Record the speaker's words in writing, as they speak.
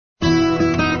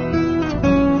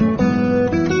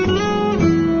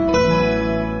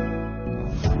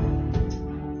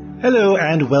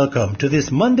and welcome to this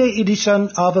Monday edition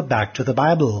of Back to the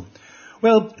Bible.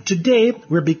 Well, today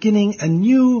we're beginning a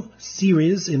new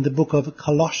series in the book of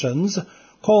Colossians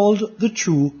called The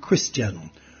True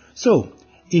Christian. So,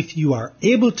 if you are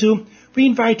able to, we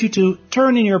invite you to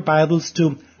turn in your Bibles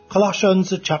to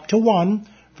Colossians chapter 1,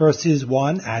 verses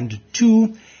 1 and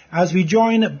 2, as we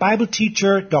join Bible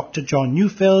teacher Dr. John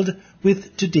Neufeld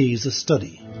with today's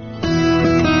study.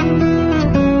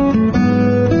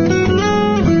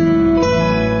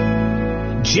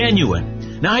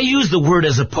 Genuine. Now, I use the word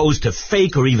as opposed to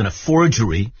fake or even a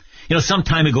forgery. Some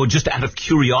time ago, just out of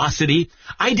curiosity,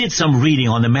 I did some reading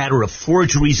on the matter of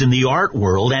forgeries in the art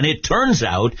world, and it turns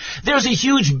out there's a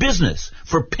huge business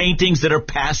for paintings that are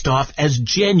passed off as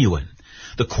genuine.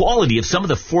 The quality of some of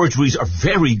the forgeries are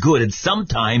very good, and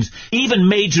sometimes even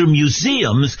major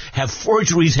museums have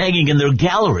forgeries hanging in their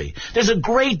gallery. There's a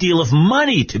great deal of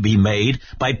money to be made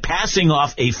by passing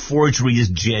off a forgery as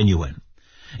genuine.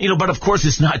 But of course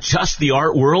it's not just the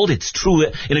art world. It's true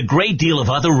in a great deal of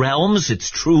other realms.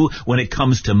 It's true when it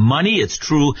comes to money. It's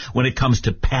true when it comes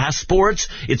to passports.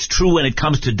 It's true when it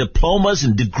comes to diplomas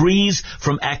and degrees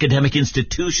from academic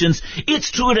institutions. It's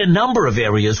true in a number of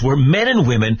areas where men and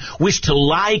women wish to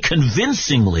lie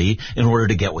convincingly in order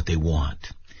to get what they want.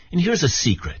 And here's a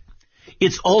secret.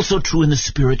 It's also true in the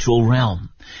spiritual realm.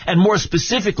 And more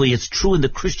specifically, it's true in the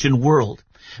Christian world.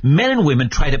 Men and women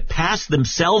try to pass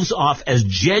themselves off as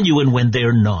genuine when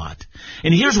they're not.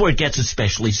 And here's where it gets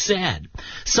especially sad.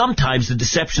 Sometimes the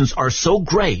deceptions are so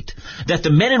great that the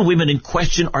men and women in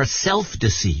question are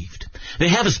self-deceived. They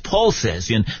have, as Paul says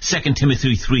in 2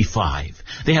 Timothy 3:5,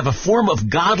 they have a form of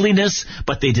godliness,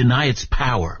 but they deny its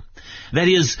power. That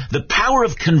is, the power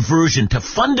of conversion to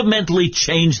fundamentally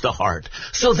change the heart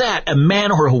so that a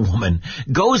man or a woman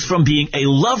goes from being a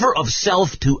lover of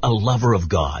self to a lover of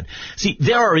God. See,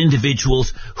 there are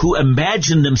individuals who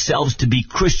imagine themselves to be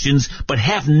Christians but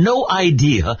have no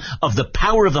idea of the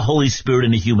power of the Holy Spirit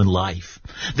in a human life.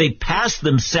 They pass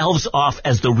themselves off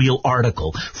as the real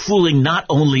article, fooling not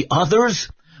only others,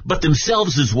 but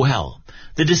themselves as well.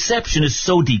 The deception is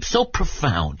so deep, so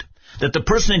profound, that the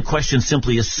person in question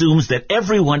simply assumes that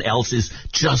everyone else is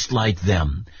just like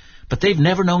them. But they've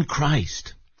never known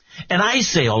Christ. And I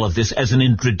say all of this as an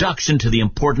introduction to the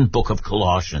important book of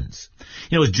Colossians.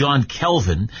 As John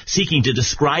Calvin, seeking to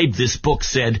describe this book,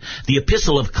 said, the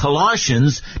epistle of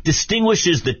Colossians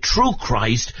distinguishes the true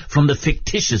Christ from the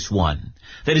fictitious one.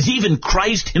 That is, even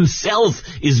Christ himself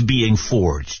is being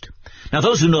forged. Now,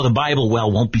 those who know the Bible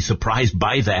well won't be surprised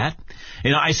by that.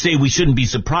 I say we shouldn't be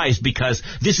surprised because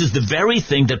this is the very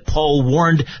thing that Paul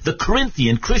warned the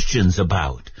Corinthian Christians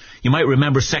about. You might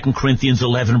remember 2 Corinthians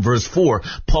 11 verse 4.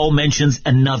 Paul mentions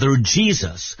another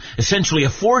Jesus, essentially a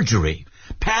forgery,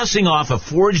 passing off a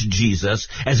forged Jesus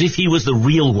as if he was the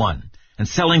real one and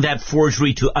selling that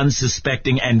forgery to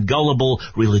unsuspecting and gullible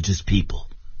religious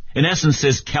people. In essence,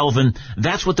 says Calvin,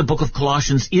 that's what the book of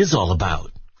Colossians is all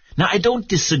about. Now, I don't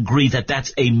disagree that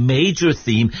that's a major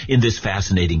theme in this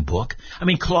fascinating book.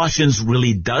 Colossians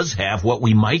really does have what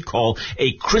we might call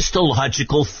a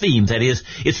Christological theme. That is,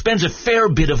 it spends a fair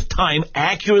bit of time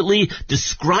accurately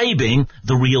describing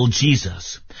the real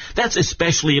Jesus. That's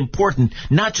especially important,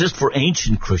 not just for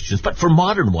ancient Christians, but for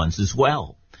modern ones as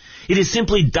well. It is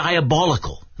simply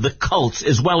diabolical. The cults,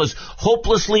 as well as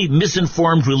hopelessly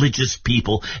misinformed religious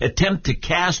people, attempt to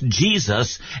cast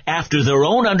Jesus after their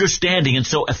own understanding and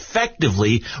so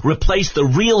effectively replace the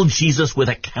real Jesus with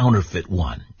a counterfeit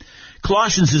one.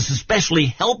 Colossians is especially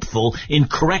helpful in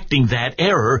correcting that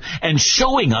error and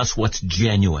showing us what's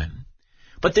genuine.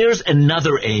 But there's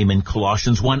another aim in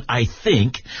Colossians, one I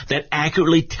think, that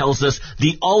accurately tells us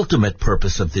the ultimate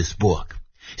purpose of this book.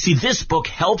 See, this book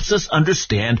helps us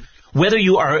understand whether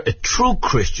you are a true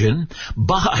Christian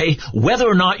by whether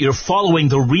or not you're following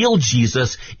the real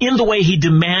Jesus in the way he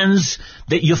demands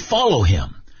that you follow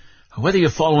him. Whether you're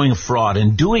following a fraud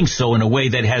and doing so in a way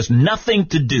that has nothing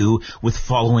to do with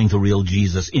following the real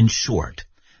Jesus. In short,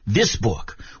 this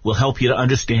book will help you to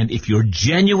understand if you're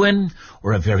genuine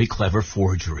or a very clever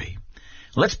forgery.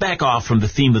 Let's back off from the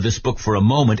theme of this book for a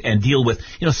moment and deal with,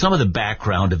 some of the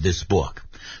background of this book.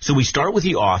 So we start with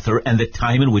the author and the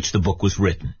time in which the book was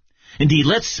written. Indeed,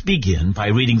 let's begin by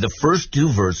reading the first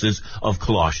two verses of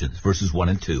Colossians, verses 1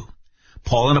 and 2.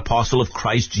 Paul, an apostle of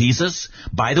Christ Jesus,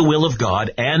 by the will of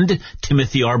God, and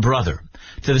Timothy, our brother,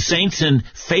 to the saints and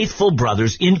faithful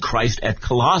brothers in Christ at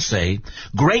Colossae,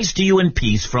 grace to you and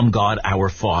peace from God our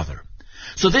Father.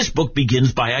 So this book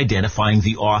begins by identifying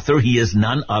the author. He is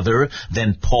none other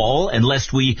than Paul, and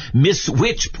lest we miss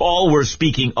which Paul we're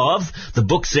speaking of, the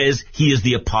book says he is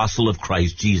the apostle of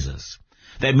Christ Jesus.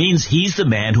 That means he's the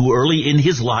man who early in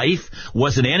his life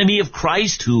was an enemy of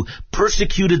Christ, who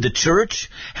persecuted the church,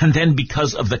 and then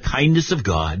because of the kindness of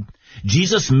God,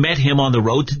 Jesus met him on the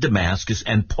road to Damascus,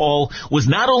 and Paul was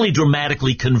not only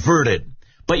dramatically converted,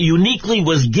 but uniquely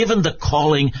was given the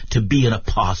calling to be an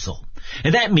apostle.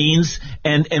 And that means,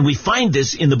 and we find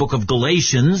this in the book of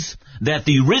Galatians, that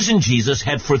the risen Jesus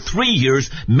had for 3 years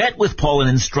met with Paul and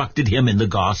instructed him in the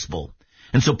gospel.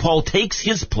 And so Paul takes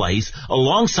his place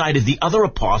alongside of the other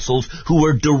apostles who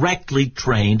were directly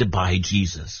trained by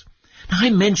Jesus. Now,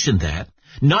 I mention that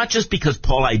not just because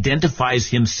Paul identifies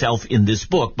himself in this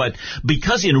book, but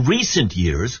because in recent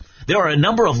years there are a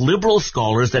number of liberal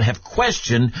scholars that have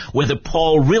questioned whether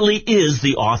Paul really is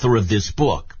the author of this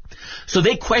book. So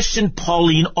they question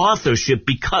Pauline authorship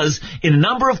because in a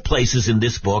number of places in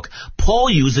this book, Paul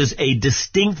uses a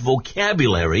distinct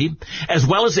vocabulary as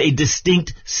well as a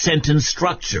distinct sentence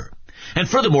structure. And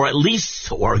furthermore, at least,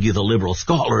 so argue the liberal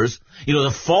scholars,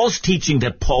 the false teaching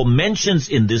that Paul mentions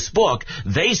in this book,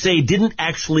 they say didn't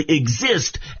actually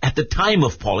exist at the time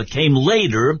of Paul. It came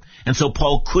later, and so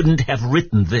Paul couldn't have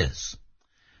written this.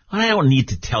 I don't need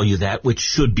to tell you that, which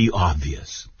should be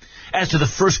obvious. As to the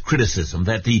first criticism,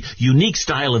 that the unique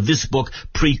style of this book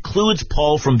precludes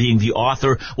Paul from being the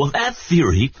author, that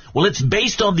theory, it's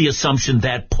based on the assumption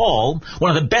that Paul,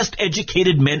 one of the best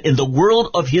educated men in the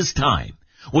world of his time,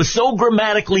 was so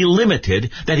grammatically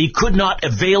limited that he could not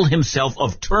avail himself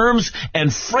of terms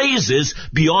and phrases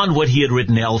beyond what he had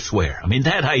written elsewhere.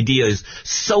 That idea is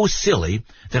so silly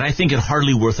that I think it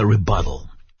hardly worth a rebuttal.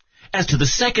 As to the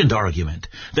second argument,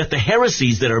 that the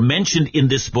heresies that are mentioned in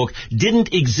this book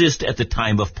didn't exist at the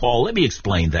time of Paul, let me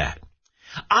explain that.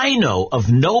 I know of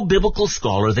no biblical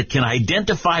scholar that can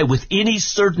identify with any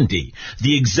certainty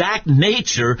the exact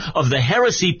nature of the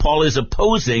heresy Paul is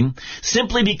opposing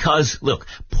simply because,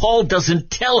 Paul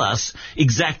doesn't tell us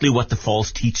exactly what the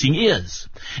false teaching is.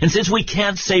 And since we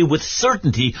can't say with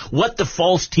certainty what the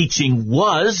false teaching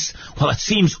was, it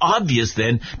seems obvious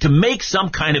then to make some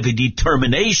kind of a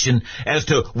determination as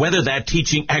to whether that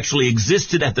teaching actually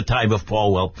existed at the time of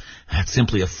Paul. That's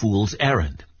simply a fool's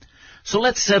errand. So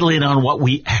let's settle in on what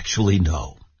we actually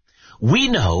know. We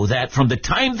know that from the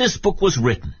time this book was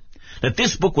written, that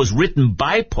this book was written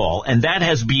by Paul, and that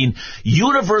has been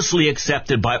universally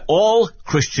accepted by all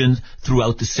Christians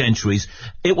throughout the centuries.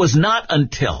 It was not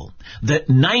until the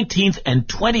 19th and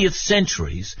 20th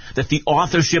centuries that the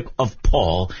authorship of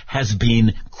Paul has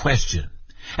been questioned.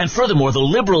 And furthermore, the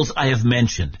liberals I have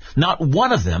mentioned, not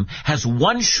one of them has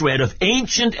one shred of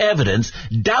ancient evidence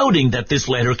doubting that this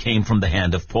letter came from the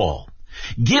hand of Paul.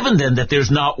 Given then that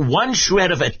there's not one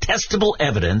shred of attestable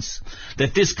evidence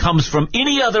that this comes from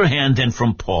any other hand than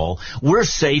from Paul, we're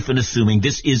safe in assuming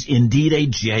this is indeed a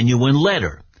genuine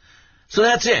letter. So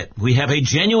that's it. We have a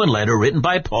genuine letter written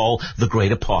by Paul, the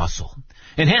great apostle.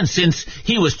 And hence, since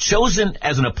he was chosen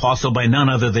as an apostle by none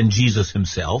other than Jesus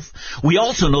himself, we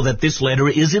also know that this letter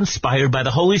is inspired by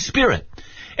the Holy Spirit.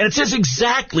 And it says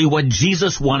exactly what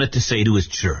Jesus wanted to say to his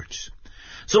church.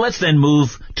 So let's then move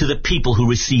to the people who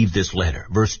received this letter.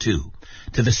 Verse 2,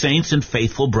 to the saints and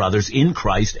faithful brothers in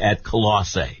Christ at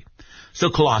Colossae. So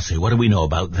Colossae, what do we know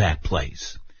about that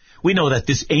place? We know that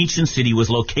this ancient city was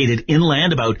located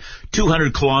inland, about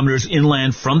 200 kilometers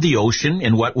inland from the ocean,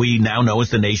 in what we now know as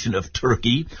the nation of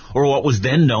Turkey, or what was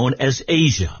then known as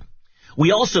Asia.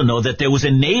 We also know that there was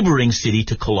a neighboring city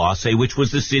to Colossae, which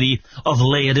was the city of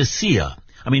Laodicea.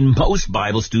 Most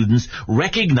Bible students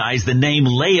recognize the name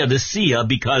Laodicea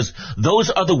because those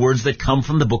are the words that come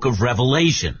from the book of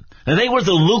Revelation. And they were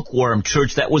the lukewarm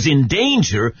church that was in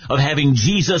danger of having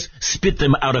Jesus spit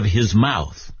them out of his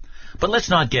mouth. But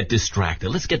let's not get distracted.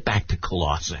 Let's get back to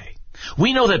Colossae.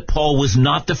 We know that Paul was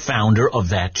not the founder of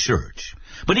that church.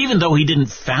 But even though he didn't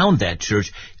found that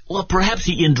church, perhaps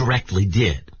he indirectly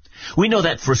did. We know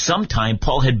that for some time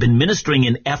Paul had been ministering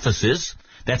in Ephesus.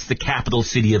 That's the capital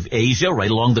city of Asia,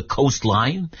 right along the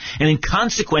coastline. And in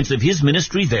consequence of his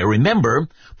ministry there, remember,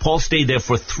 Paul stayed there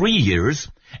for 3 years.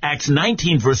 Acts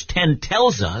 19 verse 10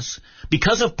 tells us,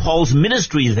 because of Paul's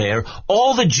ministry there,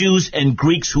 all the Jews and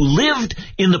Greeks who lived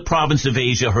in the province of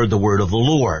Asia heard the word of the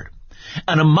Lord.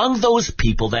 And among those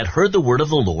people that heard the word of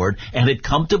the Lord and had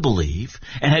come to believe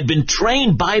and had been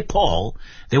trained by Paul,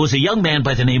 there was a young man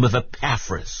by the name of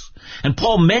Epaphras. And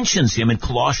Paul mentions him in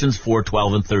Colossians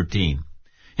 4:12 and 13.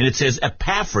 And it says,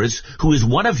 Epaphras, who is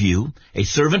one of you, a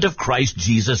servant of Christ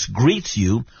Jesus, greets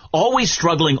you, always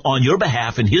struggling on your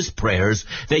behalf in his prayers,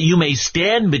 that you may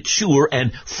stand mature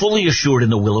and fully assured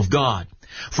in the will of God.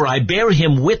 For I bear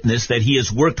him witness that he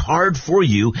has worked hard for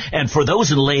you and for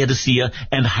those in Laodicea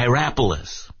and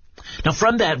Hierapolis. Now,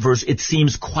 from that verse, it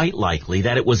seems quite likely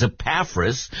that it was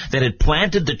Epaphras that had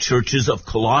planted the churches of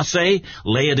Colossae,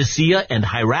 Laodicea, and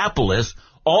Hierapolis,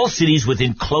 all cities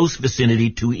within close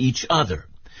vicinity to each other.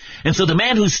 And so the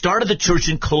man who started the church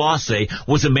in Colossae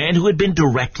was a man who had been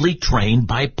directly trained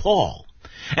by Paul.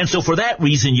 And so for that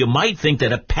reason, you might think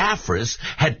that Epaphras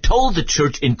had told the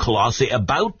church in Colossae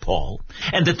about Paul,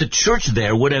 and that the church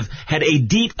there would have had a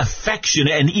deep affection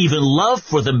and even love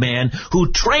for the man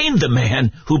who trained the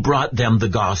man who brought them the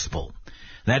gospel.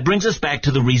 That brings us back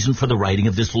to the reason for the writing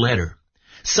of this letter.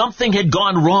 Something had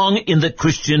gone wrong in the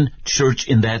Christian church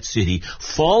in that city.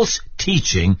 False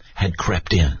teaching had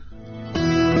crept in.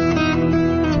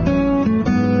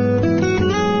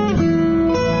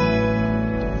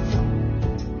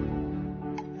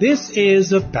 This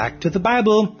is Back to the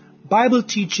Bible, Bible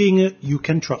teaching you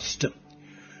can trust.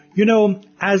 You know,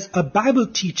 as a Bible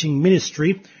teaching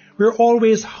ministry, we're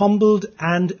always humbled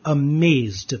and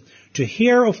amazed to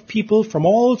hear of people from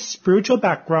all spiritual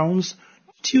backgrounds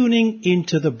tuning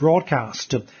into the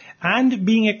broadcast and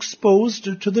being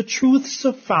exposed to the truths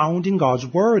found in God's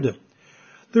Word.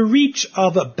 The reach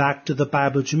of Back to the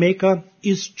Bible Jamaica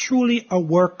is truly a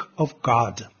work of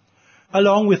God.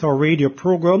 Along with our radio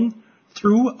program,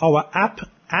 through our app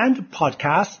and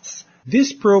podcasts,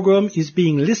 this program is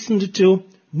being listened to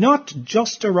not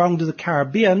just around the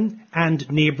Caribbean and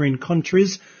neighboring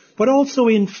countries, but also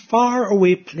in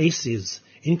faraway places,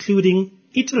 including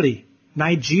Italy,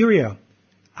 Nigeria,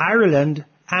 Ireland,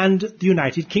 and the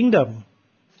United Kingdom.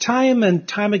 Time and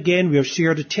time again, we have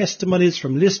shared testimonies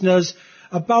from listeners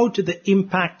about the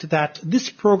impact that this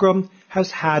program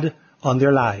has had on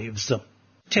their lives.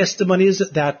 Testimonies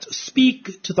that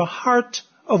speak to the heart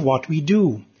of what we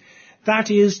do.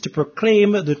 That is to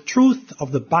proclaim the truth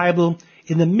of the Bible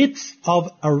in the midst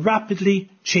of a rapidly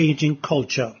changing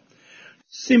culture.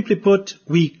 Simply put,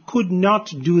 we could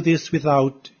not do this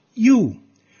without you.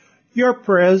 Your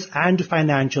prayers and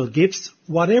financial gifts,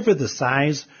 whatever the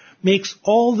size, makes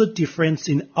all the difference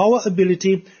in our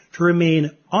ability to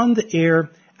remain on the air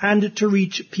and to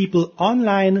reach people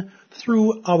online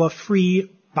through our free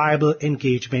Bible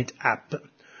Engagement app.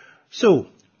 So,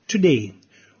 today,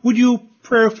 would you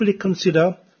prayerfully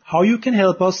consider how you can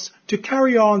help us to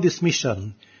carry on this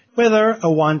mission, whether a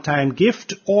one-time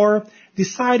gift or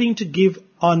deciding to give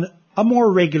on a more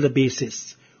regular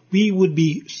basis? We would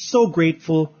be so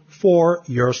grateful for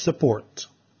your support.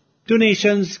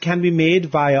 Donations can be made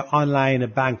via online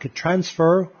bank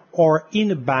transfer or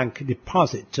in-bank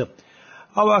deposit.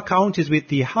 Our account is with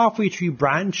the Halfway Tree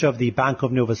branch of the Bank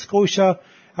of Nova Scotia,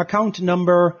 account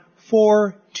number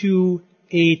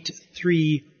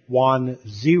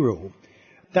 428310.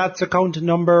 That's account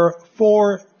number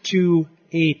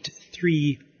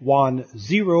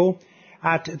 428310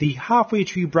 at the Halfway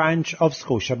Tree branch of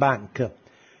Scotia Bank.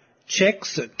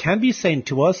 Checks can be sent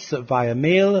to us via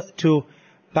mail to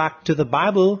Back to the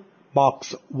Bible,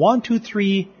 Box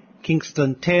 123,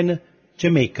 Kingston 10,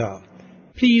 Jamaica.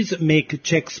 Please make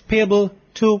checks payable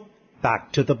to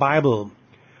Back to the Bible.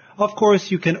 Of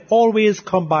course, you can always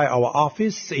come by our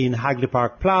office in Hagley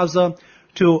Park Plaza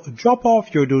to drop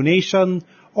off your donation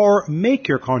or make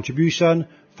your contribution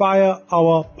via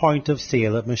our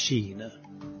point-of-sale machine.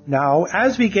 Now,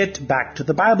 as we get back to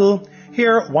the Bible,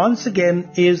 here once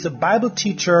again is Bible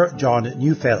teacher John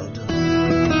Neufeld.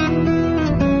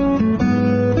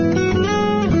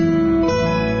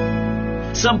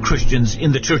 Some Christians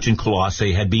in the church in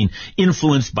Colossae had been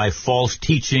influenced by false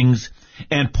teachings,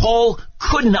 and Paul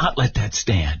could not let that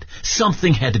stand.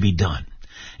 Something had to be done.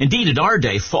 Indeed, in our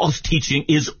day, false teaching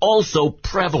is also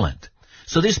prevalent.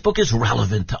 So this book is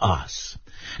relevant to us.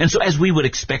 And so as we would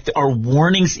expect, there are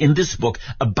warnings in this book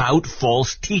about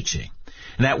false teaching.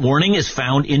 And that warning is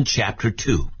found in chapter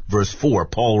 2, verse 4.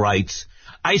 Paul writes,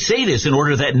 "I say this in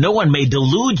order that no one may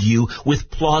delude you with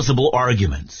plausible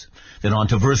arguments." Then on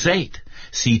to verse 8.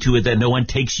 "See to it that no one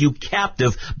takes you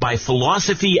captive by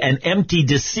philosophy and empty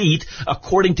deceit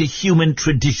according to human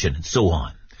tradition," and so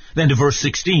on. Then to verse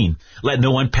 16, "Let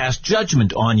no one pass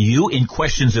judgment on you in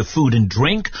questions of food and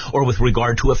drink or with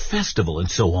regard to a festival,"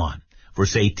 and so on.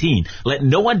 Verse 18, "Let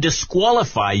no one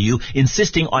disqualify you,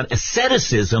 insisting on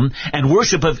asceticism and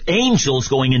worship of angels,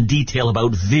 going in detail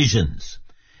about visions."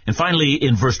 And finally,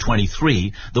 in verse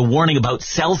 23, the warning about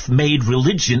self-made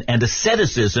religion and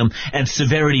asceticism and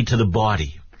severity to the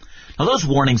body. Now those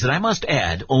warnings, that I must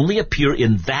add, only appear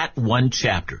in that one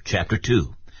chapter, chapter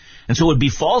 2. And so it would be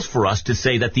false for us to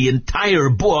say that the entire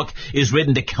book is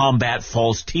written to combat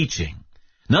false teaching.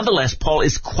 Nonetheless, Paul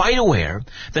is quite aware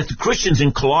that the Christians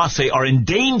in Colossae are in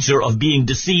danger of being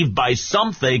deceived by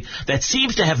something that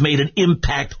seems to have made an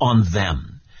impact on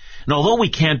them. And although we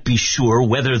can't be sure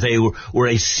whether they were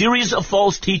a series of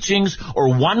false teachings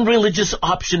or one religious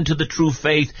option to the true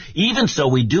faith, even so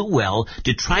we do well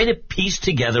to try to piece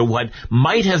together what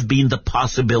might have been the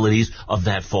possibilities of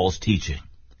that false teaching.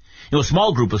 A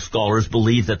small group of scholars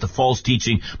believe that the false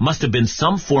teaching must have been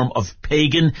some form of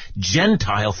pagan,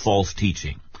 Gentile false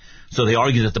teaching. So they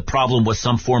argue that the problem was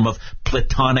some form of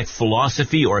Platonic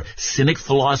philosophy or Cynic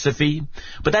philosophy.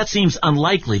 But that seems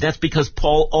unlikely. That's because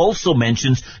Paul also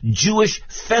mentions Jewish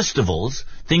festivals,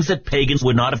 things that pagans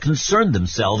would not have concerned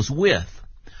themselves with.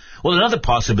 Well, another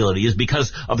possibility is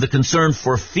because of the concern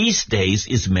for feast days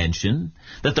is mentioned,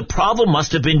 that the problem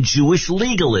must have been Jewish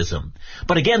legalism.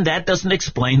 But again, that doesn't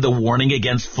explain the warning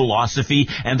against philosophy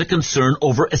and the concern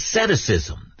over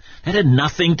asceticism. That had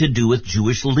nothing to do with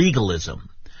Jewish legalism.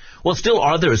 Well, still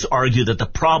others argue that the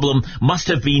problem must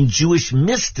have been Jewish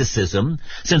mysticism,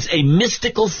 since a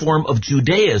mystical form of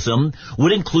Judaism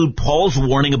would include Paul's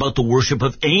warning about the worship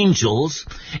of angels,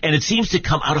 and it seems to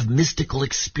come out of mystical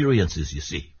experiences, you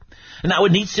see. Now,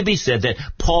 it needs to be said that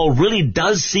Paul really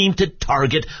does seem to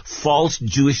target false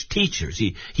Jewish teachers.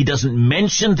 He doesn't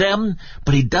mention them,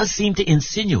 but he does seem to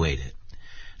insinuate it.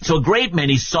 So a great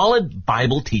many solid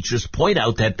Bible teachers point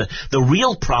out that the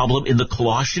real problem in the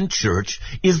Colossian church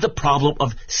is the problem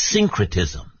of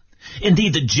syncretism.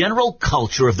 Indeed, the general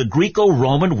culture of the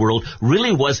Greco-Roman world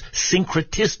really was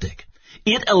syncretistic.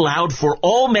 It allowed for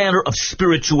all manner of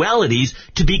spiritualities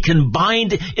to be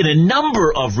combined in a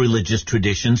number of religious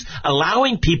traditions,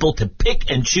 allowing people to pick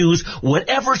and choose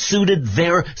whatever suited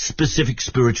their specific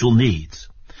spiritual needs.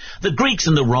 The Greeks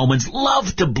and the Romans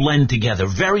loved to blend together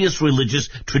various religious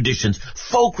traditions.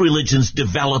 Folk religions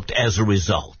developed as a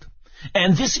result.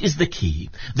 And this is the key.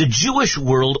 The Jewish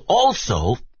world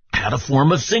also had a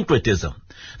form of syncretism.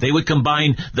 They would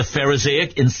combine the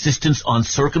Pharisaic insistence on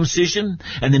circumcision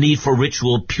and the need for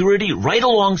ritual purity right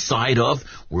alongside of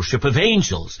worship of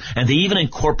angels. And they even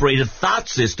incorporated thought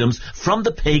systems from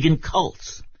the pagan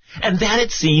cults. And that,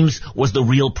 it seems, was the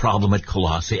real problem at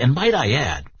Colossae. And might I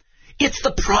add, it's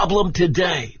the problem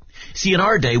today. See, in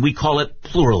our day, we call it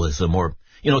pluralism or,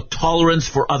 tolerance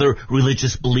for other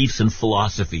religious beliefs and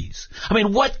philosophies. I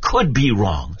mean, what could be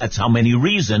wrong? That's how many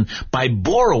reason by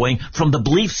borrowing from the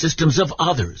belief systems of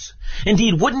others.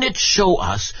 Indeed, wouldn't it show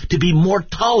us to be more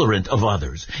tolerant of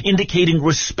others, indicating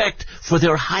respect for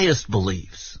their highest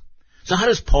beliefs? So how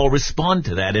does Paul respond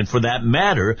to that? And for that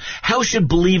matter, how should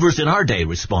believers in our day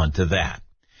respond to that?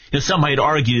 Some might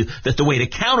argue that the way to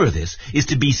counter this is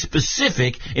to be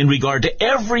specific in regard to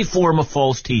every form of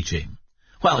false teaching.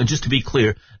 Well, and just to be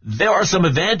clear, there are some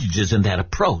advantages in that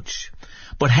approach.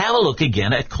 But have a look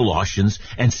again at Colossians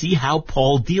and see how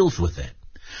Paul deals with it.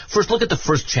 First, look at the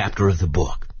first chapter of the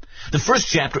book. The first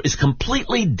chapter is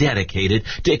completely dedicated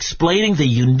to explaining the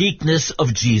uniqueness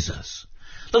of Jesus.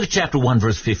 Look at chapter 1,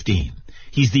 verse 15.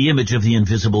 He's the image of the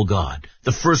invisible God,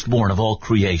 the firstborn of all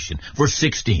creation. Verse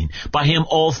 16, by him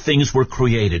all things were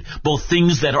created, both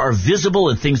things that are visible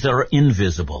and things that are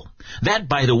invisible. That,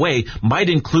 by the way, might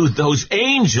include those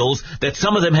angels that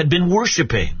some of them had been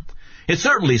worshiping. It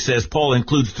certainly says Paul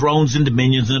includes thrones and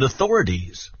dominions and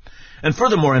authorities. And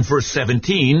furthermore, in verse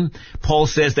 17, Paul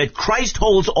says that Christ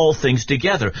holds all things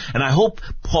together. And I hope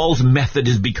Paul's method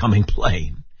is becoming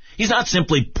plain. He's not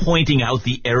simply pointing out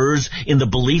the errors in the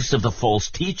beliefs of the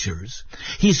false teachers.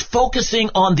 He's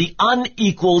focusing on the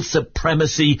unequaled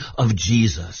supremacy of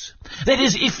Jesus. That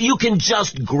is, if you can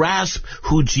just grasp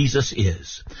who Jesus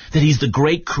is, that he's the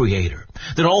great creator,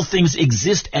 that all things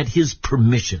exist at his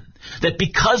permission, that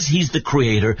because he's the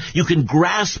creator, you can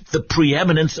grasp the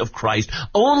preeminence of Christ,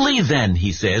 only then,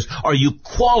 he says, are you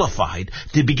qualified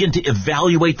to begin to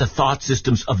evaluate the thought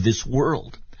systems of this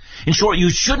world. In short, you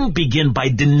shouldn't begin by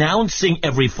denouncing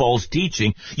every false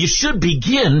teaching. You should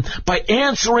begin by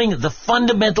answering the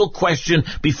fundamental question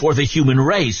before the human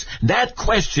race. That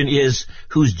question is,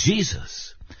 who's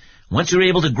Jesus? Once you're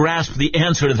able to grasp the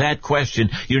answer to that question,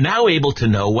 you're now able to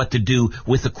know what to do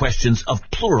with the questions of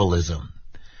pluralism.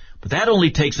 But that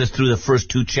only takes us through the first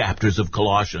 2 chapters of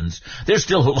Colossians. There's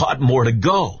still a lot more to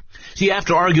go. See,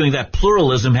 after arguing that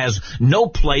pluralism has no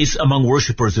place among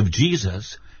worshipers of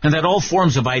Jesus, and that all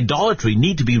forms of idolatry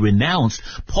need to be renounced,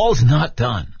 Paul's not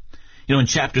done. In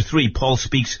chapter 3, Paul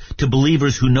speaks to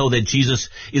believers who know that Jesus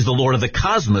is the Lord of the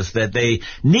cosmos, that they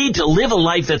need to live a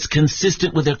life that's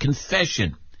consistent with their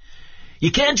confession.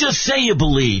 You can't just say you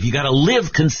believe. You got to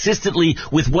live consistently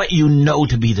with what you know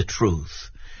to be the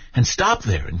truth. And stop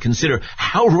there and consider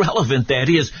how relevant that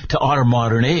is to our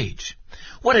modern age.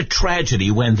 What a tragedy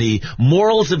when the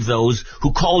morals of those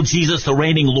who call Jesus the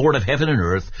reigning Lord of heaven and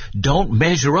earth don't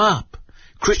measure up.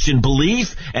 Christian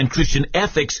belief and Christian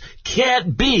ethics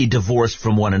can't be divorced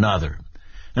from one another.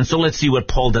 And so let's see what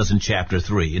Paul does in chapter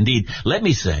 3. Indeed, let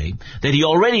me say that he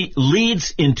already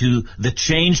leads into the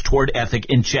change toward ethic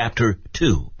in chapter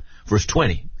 2, verse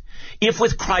 20. If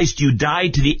with Christ you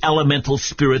died to the elemental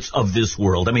spirits of this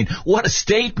world. I mean, what a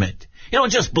statement. You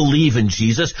don't just believe in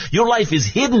Jesus. Your life is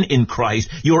hidden in Christ.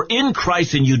 You're in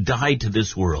Christ and you died to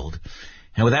this world.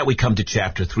 And with that we come to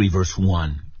chapter 3, verse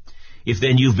 1. If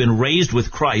then you've been raised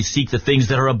with Christ, seek the things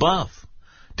that are above.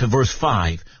 To verse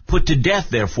 5, put to death,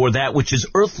 therefore, that which is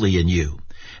earthly in you.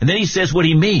 And then he says what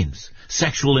he means.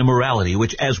 Sexual immorality,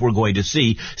 which, as we're going to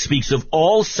see, speaks of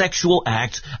all sexual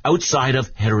acts outside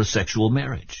of heterosexual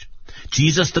marriage.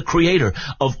 Jesus, the creator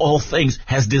of all things,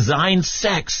 has designed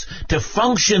sex to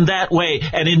function that way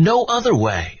and in no other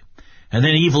way. And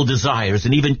then evil desires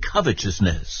and even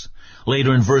covetousness.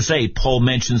 Later in verse 8, Paul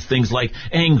mentions things like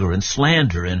anger and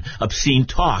slander and obscene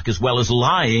talk, as well as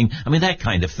lying. I mean, that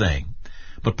kind of thing.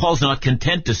 But Paul's not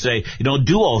content to say,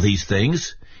 do all these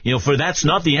things, for that's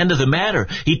not the end of the matter.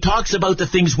 He talks about the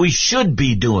things we should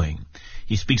be doing.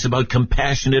 He speaks about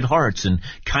compassionate hearts and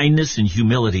kindness and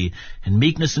humility and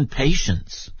meekness and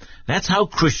patience. That's how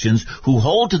Christians who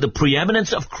hold to the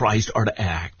preeminence of Christ are to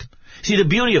act. See, the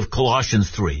beauty of Colossians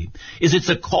 3 is it's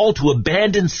a call to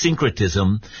abandon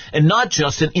syncretism and not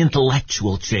just an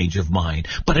intellectual change of mind,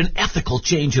 but an ethical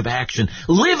change of action.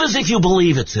 Live as if you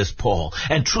believe it, says Paul.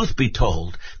 And truth be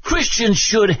told, Christians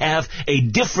should have a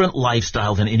different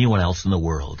lifestyle than anyone else in the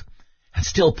world. And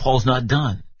still, Paul's not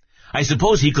done. I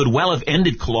suppose he could well have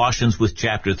ended Colossians with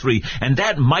chapter 3, and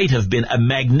that might have been a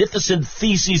magnificent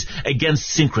thesis against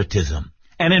syncretism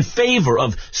and in favor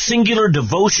of singular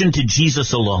devotion to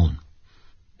Jesus alone.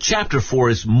 Chapter 4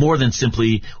 is more than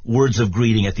simply words of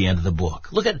greeting at the end of the book.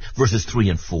 Look at verses 3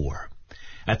 and 4.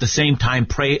 At the same time,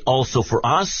 pray also for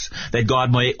us, that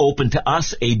God may open to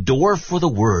us a door for the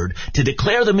word, to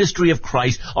declare the mystery of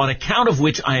Christ, on account of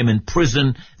which I am in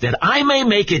prison, that I may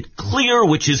make it clear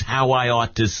which is how I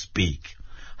ought to speak.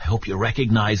 I hope you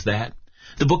recognize that.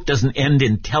 The book doesn't end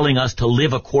in telling us to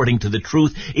live according to the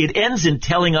truth. It ends in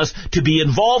telling us to be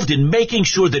involved in making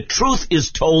sure the truth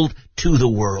is told to the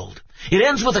world. It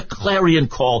ends with a clarion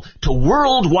call to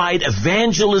worldwide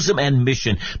evangelism and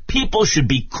mission. People should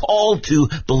be called to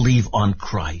believe on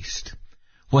Christ.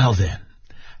 Well then,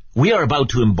 we are about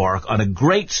to embark on a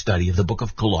great study of the book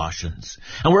of Colossians,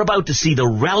 and we're about to see the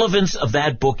relevance of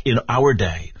that book in our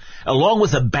day, along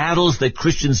with the battles that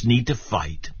Christians need to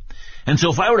fight. And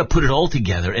so if I were to put it all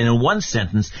together and in one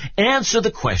sentence answer the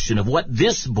question of what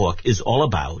this book is all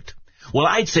about, well,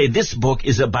 I'd say this book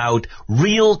is about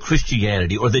real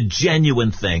Christianity, or the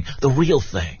genuine thing, the real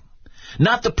thing.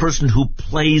 Not the person who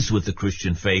plays with the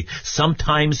Christian faith,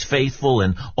 sometimes faithful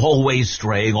and always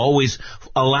straying, always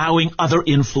allowing other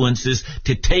influences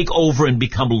to take over and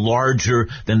become larger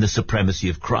than the supremacy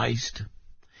of Christ.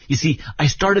 You see, I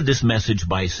started this message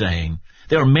by saying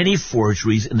there are many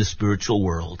forgeries in the spiritual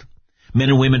world. Men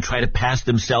and women try to pass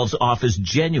themselves off as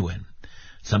genuine.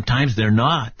 Sometimes they're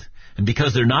not. And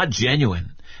because they're not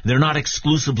genuine, they're not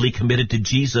exclusively committed to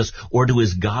Jesus or to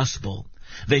his gospel,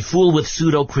 they fool with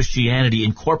pseudo-Christianity,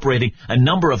 incorporating a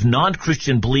number of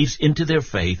non-Christian beliefs into their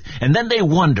faith, and then they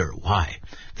wonder why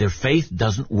their faith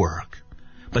doesn't work.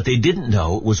 But they didn't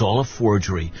know it was all a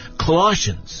forgery.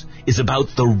 Colossians is about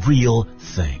the real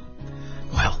thing.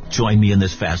 Well, join me in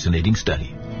this fascinating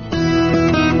study.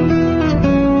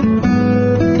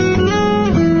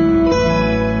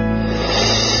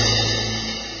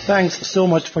 Thanks so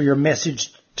much for your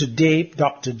message today,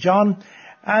 Dr. John.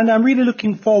 And I'm really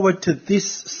looking forward to this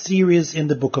series in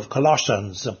the book of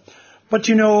Colossians. But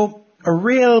a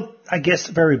real,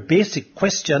 very basic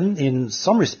question in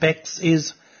some respects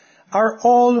is, are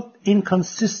all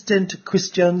inconsistent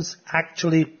Christians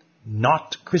actually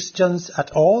not Christians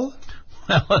at all?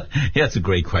 Well, that's a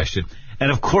great question.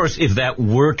 And of course, if that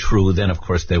were true, then of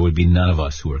course there would be none of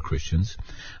us who are Christians.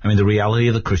 I mean, the reality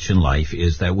of the Christian life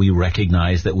is that we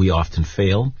recognize that we often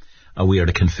fail. We are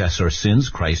to confess our sins.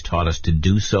 Christ taught us to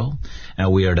do so.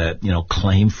 We are to,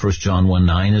 claim 1 John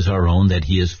 1:9 as our own, that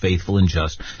he is faithful and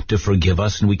just to forgive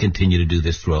us, and we continue to do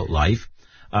this throughout life.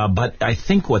 But I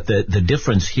think what the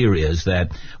difference here is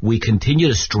that we continue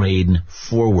to strain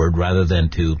forward rather than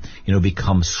to,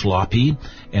 become sloppy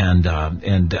and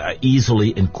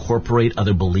easily incorporate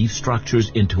other belief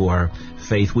structures into our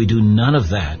faith. We do none of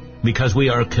that because we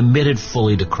are committed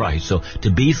fully to Christ. So to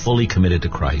be fully committed to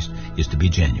Christ is to be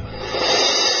genuine.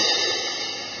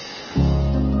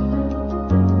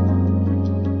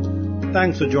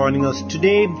 Thanks for joining us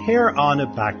today here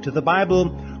on Back to the Bible,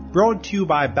 brought to you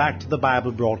by Back to the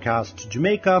Bible Broadcast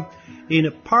Jamaica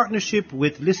in partnership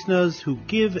with listeners who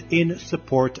give in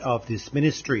support of this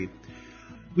ministry.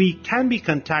 We can be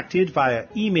contacted via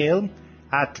email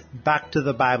at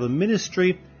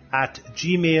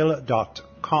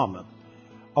backtothe@gmail.com.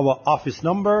 Our office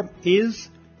number is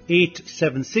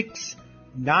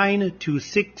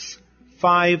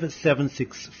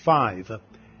 876-926-5765,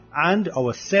 and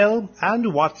our cell and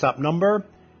WhatsApp number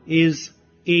is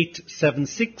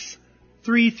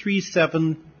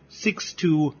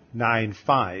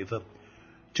 876-337-6295.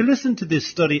 To listen to this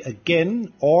study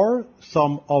again or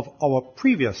some of our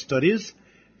previous studies,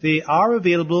 they are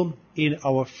available in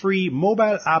our free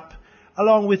mobile app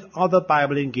along with other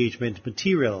Bible engagement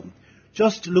material.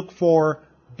 Just look for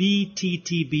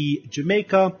BTTB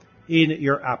Jamaica in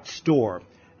your app store.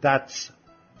 That's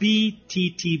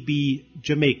BTTB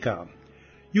Jamaica.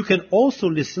 You can also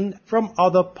listen from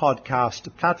other podcast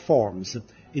platforms,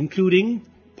 including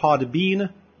Podbean,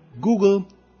 Google,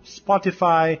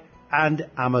 Spotify, and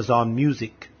Amazon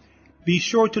Music. Be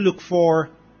sure to look for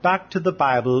Back to the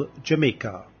Bible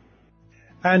Jamaica.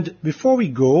 And before we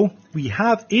go, we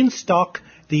have in stock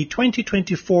the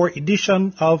 2024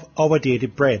 edition of Our Daily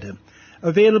Bread,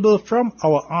 available from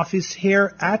our office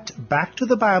here at Back to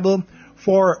the Bible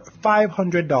for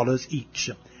 $500 each.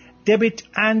 Debit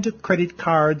and credit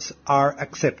cards are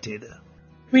accepted.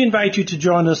 We invite you to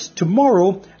join us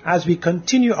tomorrow as we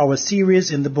continue our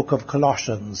series in the book of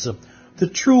Colossians, The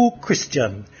True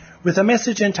Christian, with a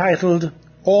message entitled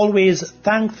Always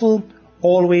Thankful,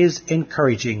 Always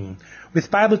Encouraging,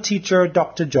 with Bible teacher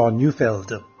Dr. John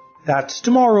Neufeld. That's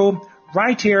tomorrow,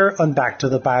 right here on Back to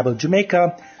the Bible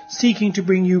Jamaica, seeking to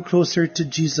bring you closer to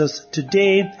Jesus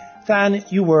today than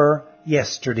you were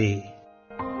yesterday.